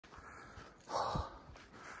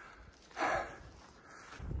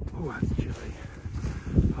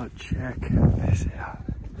But check this out.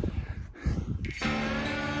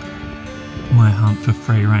 My hunt for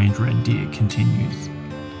free-range red deer continues.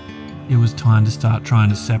 It was time to start trying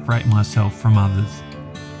to separate myself from others,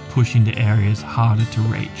 push into areas harder to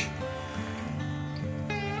reach.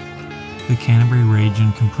 The Canterbury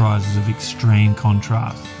region comprises of extreme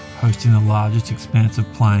contrasts, hosting the largest expanse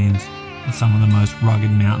of plains and some of the most rugged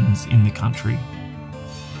mountains in the country.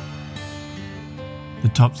 The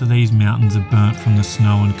tops of these mountains are burnt from the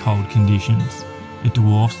snow and cold conditions. It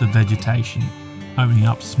dwarfs the vegetation, opening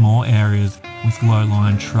up small areas with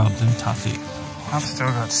low-lying shrubs and tussocks. I've still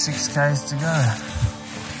got 6 k's to go.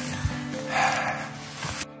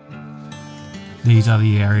 These are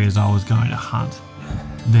the areas I was going to hunt.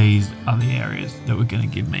 These are the areas that were going to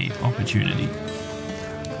give me opportunity.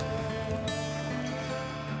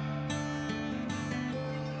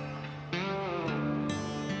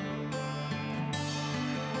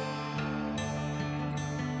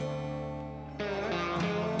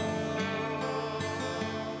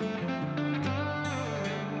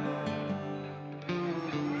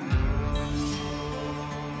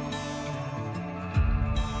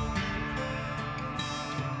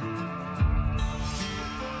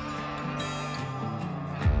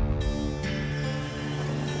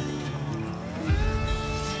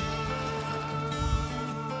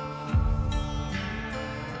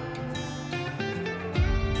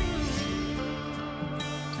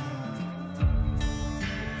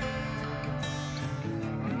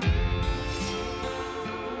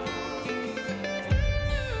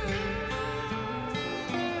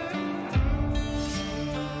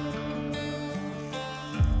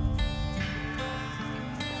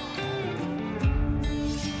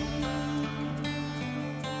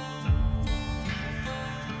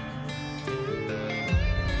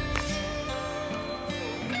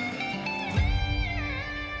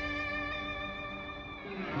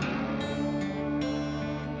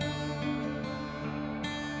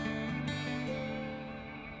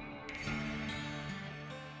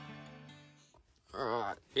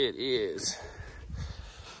 Alright, it is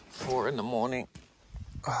 4 in the morning.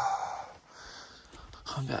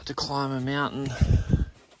 I'm about to climb a mountain.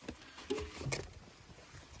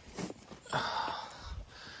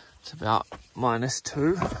 It's about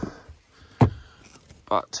 -2,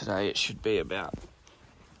 but today it should be about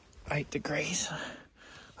 8 degrees.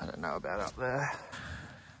 I don't know about up there.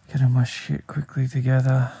 Getting my shit quickly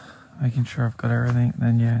together, making sure I've got everything.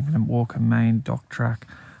 Then yeah, I'm gonna walk a main dock track,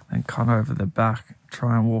 then cut over the back,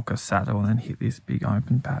 try and walk a saddle, and then hit this big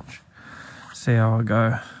open patch. See how I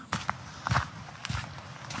go.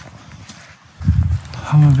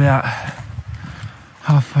 I'm about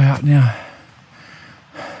halfway up now.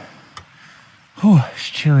 Oh, it's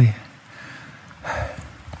chilly.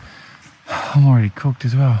 I'm already cooked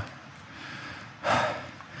as well.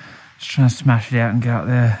 Just trying to smash it out and get up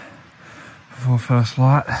there before first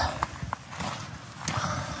light.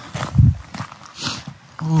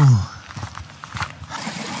 Ooh.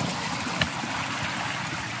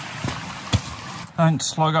 Don't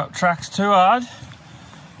slog up tracks too hard.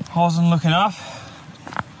 I wasn't looking up.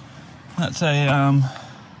 That's a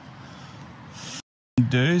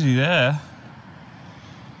doozy there.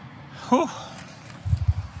 Whew.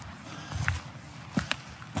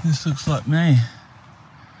 This looks like me.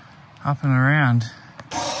 Up and around.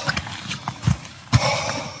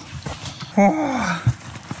 Oh.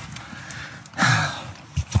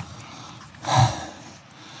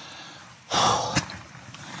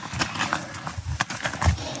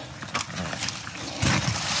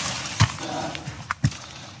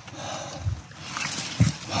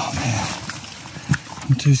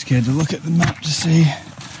 I'm too scared to look at the map to see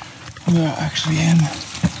where I actually am.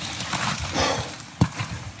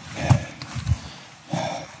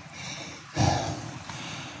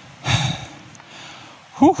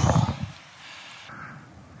 Whew.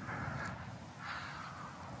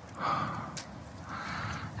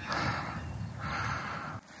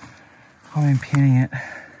 I've been pinning it,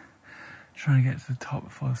 trying to get to the top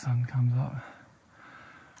before the sun comes up.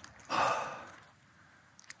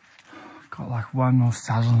 Got like one more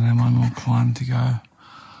saddle and then one more climb to go.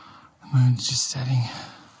 The moon's just setting.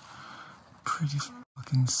 Pretty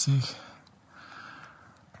fucking sick.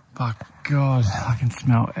 But God, I can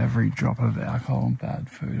smell every drop of alcohol and bad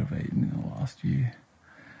food I've eaten in the last year.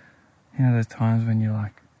 You know those times when you're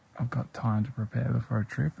like, I've got time to prepare before a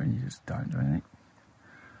trip and you just don't do anything?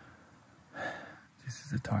 This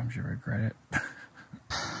is the times you regret it. Look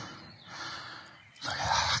at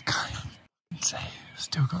that, I can't even see.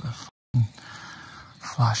 Still got the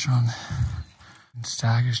flash on. And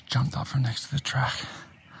stag just jumped up from next to the track.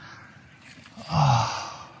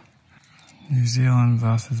 Oh, New Zealand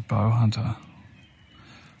versus Bowhunter.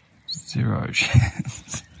 0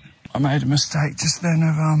 chance. I made a mistake just then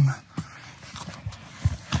of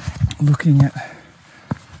looking at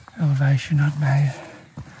elevation I'd made.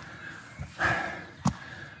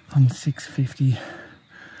 I'm 650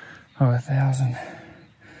 or 1,000.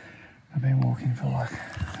 I've been walking for like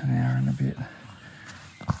an hour and a bit.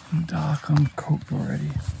 I'm dark, I'm cooked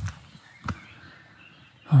already.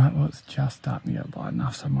 Alright, well it's just starting to get light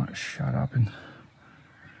enough so I might shut up and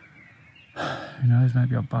who knows,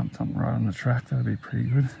 maybe I'll bump something right on the track, that'll be pretty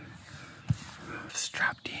good.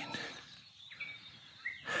 Strapped in.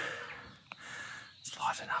 It's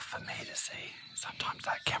light enough for me to see. Sometimes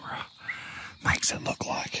that camera makes it look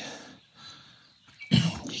like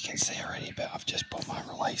you can see already, but I've just put my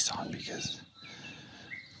release on because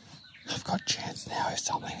I've got a chance now if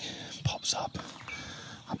something pops up.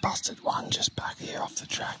 I busted one just back here off the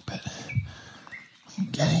track, but I'm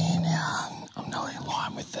getting in now. I'm nearly in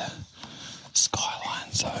line with the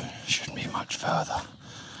skyline, so it shouldn't be much further.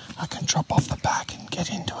 I can drop off the back and get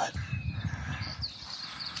into it.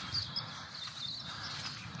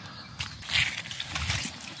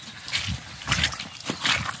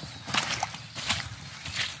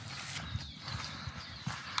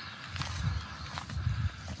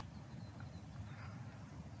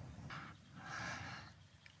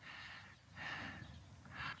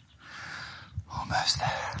 Almost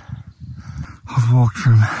there. I've walked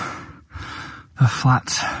from the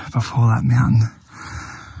flats before that mountain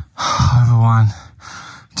over 1,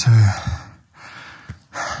 2.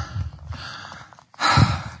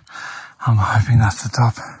 I'm hoping that's the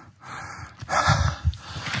top.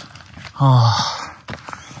 Oh,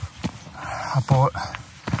 I bought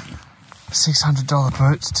 $600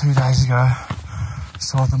 boots 2 days ago.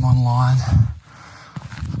 Saw them online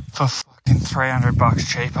for fucking $300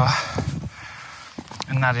 cheaper.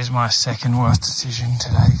 And that is my second worst decision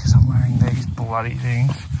today because I'm wearing these bloody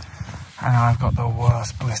things and I've got the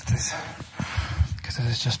worst blisters because it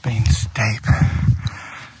has just been steep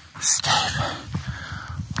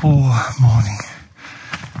all morning.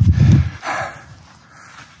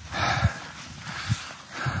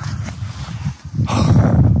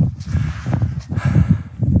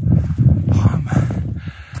 I'm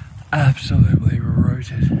absolutely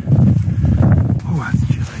rooted. Oh, that's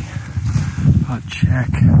chilly. But check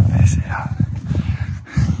this out.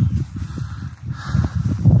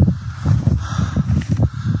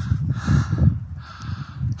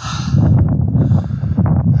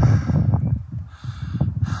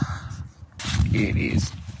 It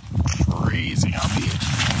is freezing up here.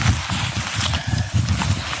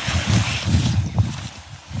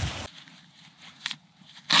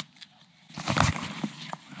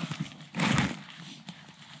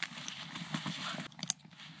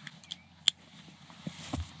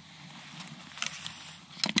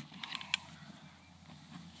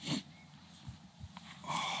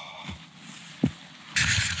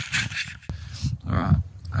 Alright,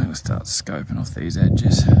 I'm going to start scoping off these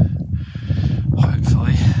edges.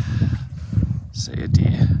 Hopefully see a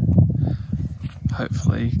deer.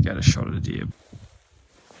 Hopefully get a shot at a deer.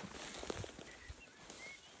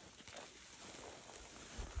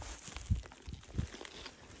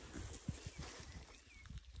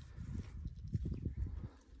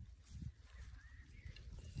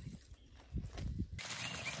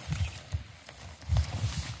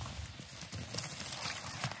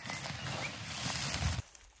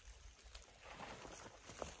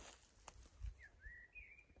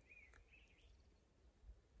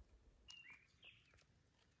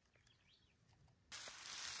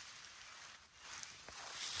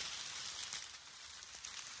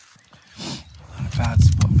 Bad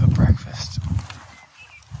spot for breakfast.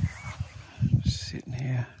 Just sitting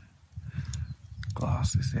here,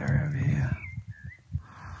 glass this area over here.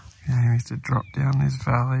 Yeah, we used to drop down this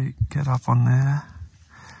valley, get up on there,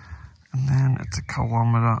 and then it's a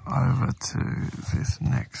kilometre over to this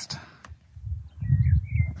next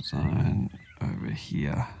zone over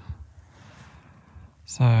here.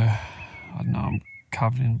 So I don't know, I'm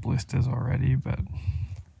covered in blisters already, but I'm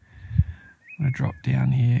gonna drop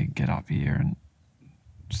down here, get up here, and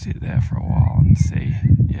sit there for a while and see,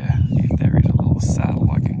 yeah, if there is a little saddle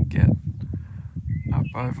I can get up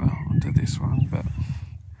over onto this one, but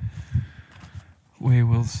we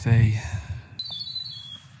will see.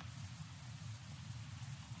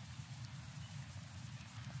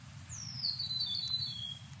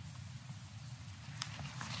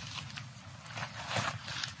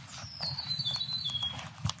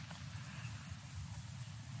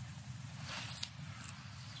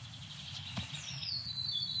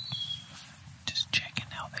 Just checking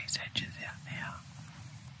out these edges out now.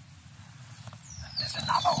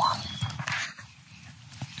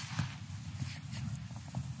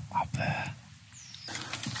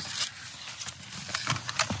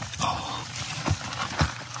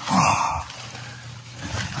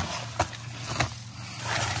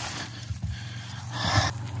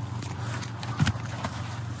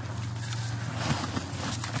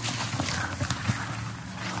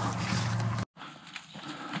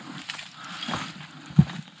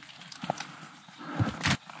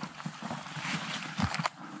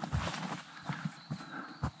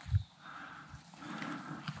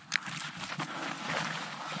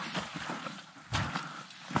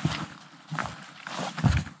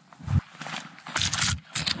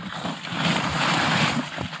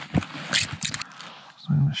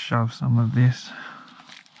 shove some of this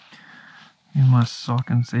in my sock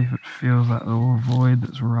and see if it feels that little void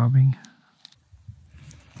that's rubbing.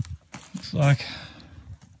 It's like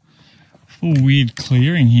a full weird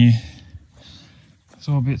clearing here. It's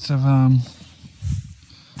all bits of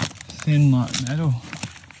thin like metal.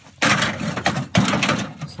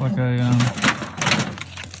 It's like a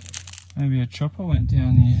maybe a chopper went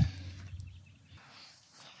down here.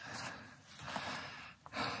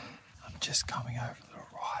 I'm just coming over the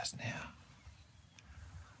rise now.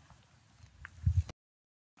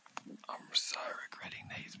 I'm so regretting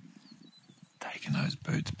taking those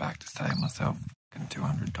boots back to save myself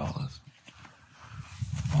 $200.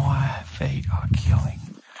 My feet are killing.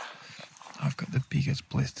 I've got the biggest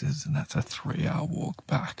blisters and that's a 3-hour walk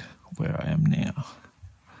back where I am now.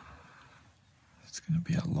 It's going to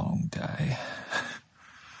be a long day.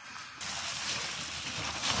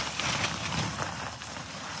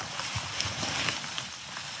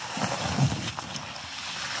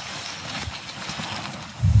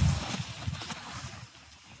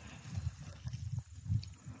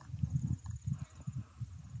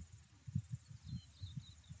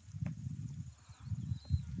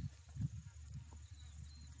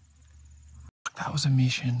 That was a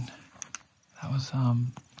mission. That was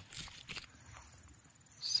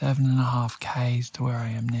 7.5 k's to where I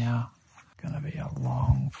am now. Gonna be a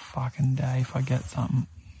long fucking day if I get something.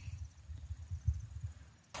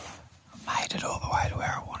 I made it all the way to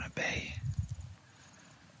where I want to be.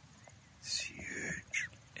 This huge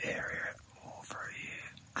area all through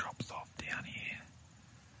here drops off down here.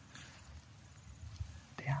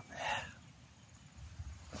 Down there.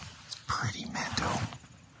 It's pretty mental.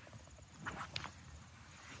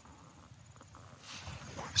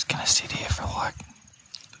 I'm just gonna sit here for like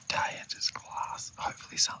the day and just glass.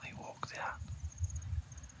 Hopefully something walks out.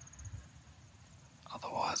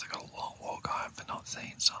 Otherwise I got a long walk home for not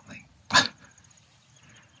seeing something. The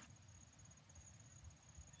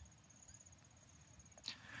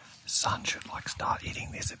sun should like start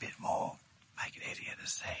hitting this a bit more, make it easier to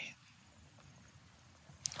see.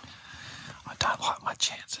 I don't like my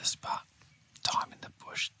chances, but time in the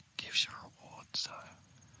bush gives you a reward, so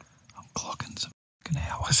I'm clocking some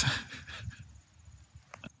hours.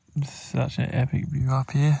 Such an epic view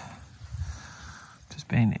up here. Just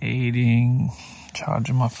been eating,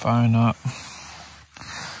 charging my phone up,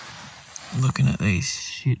 looking at these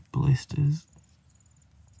shit blisters.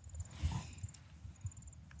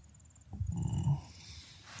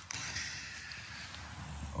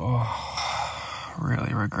 Oh,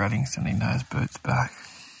 really regretting sending those boots back.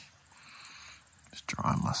 Just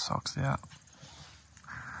drying my socks out.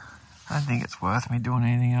 I don't think it's worth me doing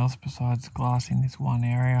anything else besides glassing this one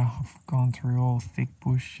area. I've gone through all thick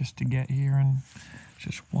bush just to get here and it's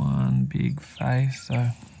just one big face, so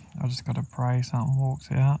I just got to pray something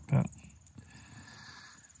walks out, but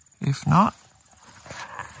if not,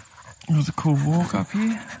 it was a cool walk up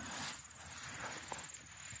here.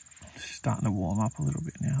 It's starting to warm up a little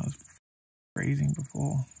bit now. It was freezing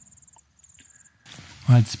before.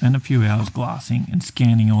 I had spent a few hours glassing and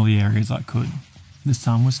scanning all the areas I could. The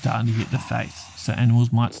sun was starting to hit the face, so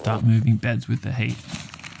animals might start moving beds with the heat.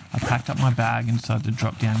 I packed up my bag and decided to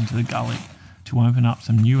drop down into the gully to open up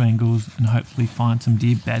some new angles and hopefully find some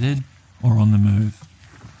deer bedded or on the move.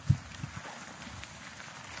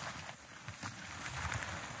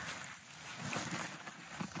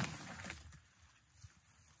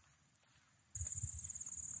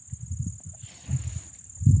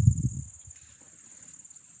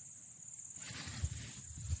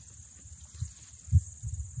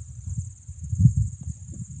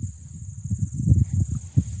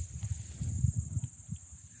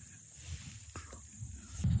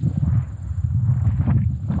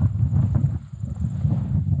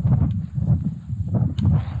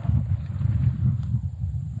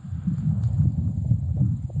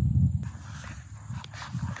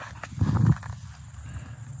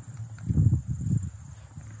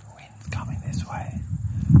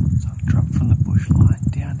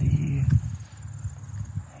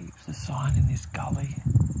 Gully.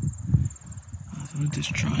 I thought I'd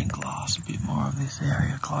just try and glass a bit more of this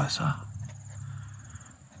area closer.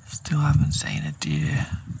 Still haven't seen a deer.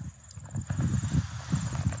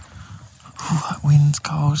 Ooh, that wind's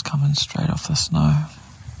cold, it's coming straight off the snow.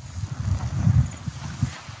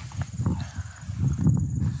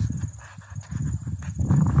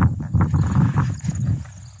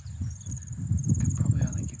 Could probably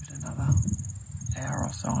only give it another hour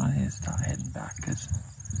or so and then start heading back because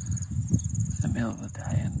the middle of the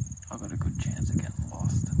day and I've got a good chance of getting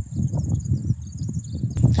lost.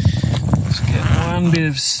 Let's get one bit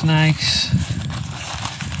of snakes.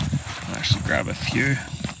 I'll actually grab a few.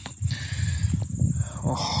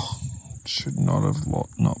 Oh, should not have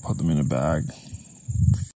not put them in a bag.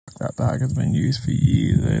 That bag has been used for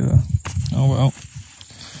years either. Oh well.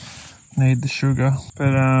 Need the sugar.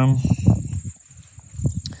 But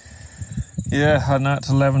yeah, I know it's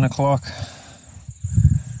 11 o'clock.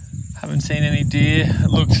 Haven't seen any deer. It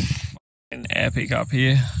looks fucking epic up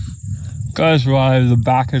here. Goes right over the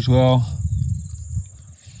back as well.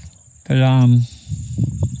 But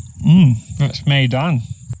that's me done.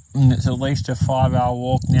 And it's at least a 5-hour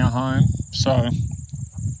walk now home, so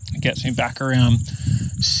it gets me back around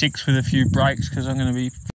 6 with a few breaks because I'm going to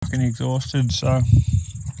be fucking exhausted. So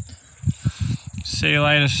see you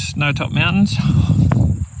later, Snowtop Mountains.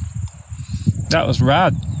 That was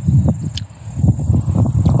rad.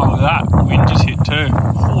 Oh, that wind just hit too.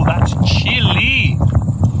 Oh, that's chilly.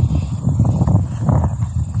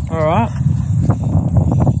 All right.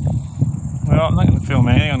 Well, I'm not going to film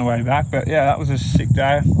anything on the way back, but yeah, that was a sick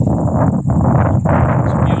day. I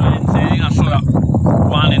didn't see anything. I saw that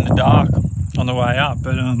one in the dark on the way up,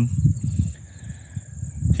 but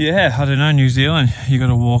yeah, I don't know, New Zealand, you got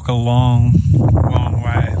to walk a long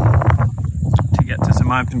way to get to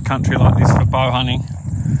some open country like this for bow hunting.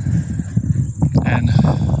 And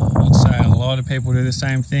I'd say a lot of people do the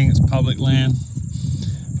same thing. It's public land,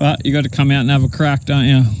 but you got to come out and have a crack, don't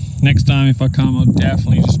you? Next time if I come, I'll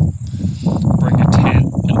definitely just bring a tent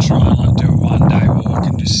and try and like do a 1-day walk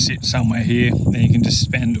and just sit somewhere here. Then you can just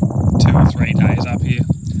spend 2 or 3 days up here,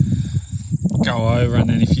 go over, and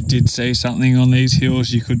then if you did see something on these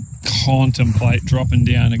hills, you could contemplate dropping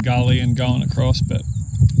down a gully and going across. But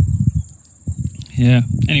yeah,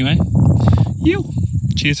 anyway,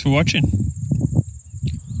 cheers for watching.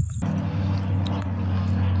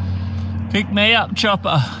 Pick me up,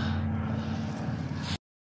 chopper.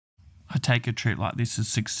 I take a trip like this as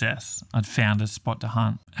success. I'd found a spot to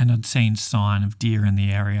hunt and I'd seen sign of deer in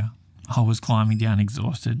the area. I was climbing down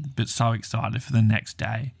exhausted, but so excited for the next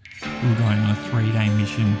day. We were going on a 3-day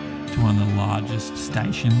mission to one of the largest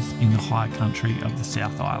stations in the high country of the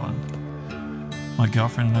South Island. My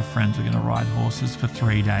girlfriend and her friends were going to ride horses for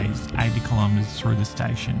 3 days, 80 kilometres through the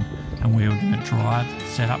station, and we were going to drive,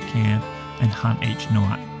 set up camp and hunt each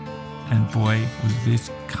night. And boy, was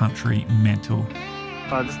this country mental.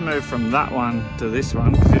 I just moved from that one to this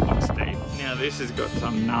one because it looks steep. Now this has got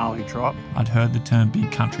some gnarly drop. I'd heard the term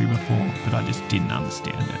big country before, but I just didn't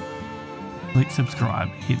understand it. Click subscribe,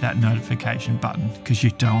 hit that notification button because you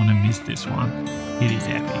don't want to miss this one. It is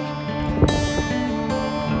epic.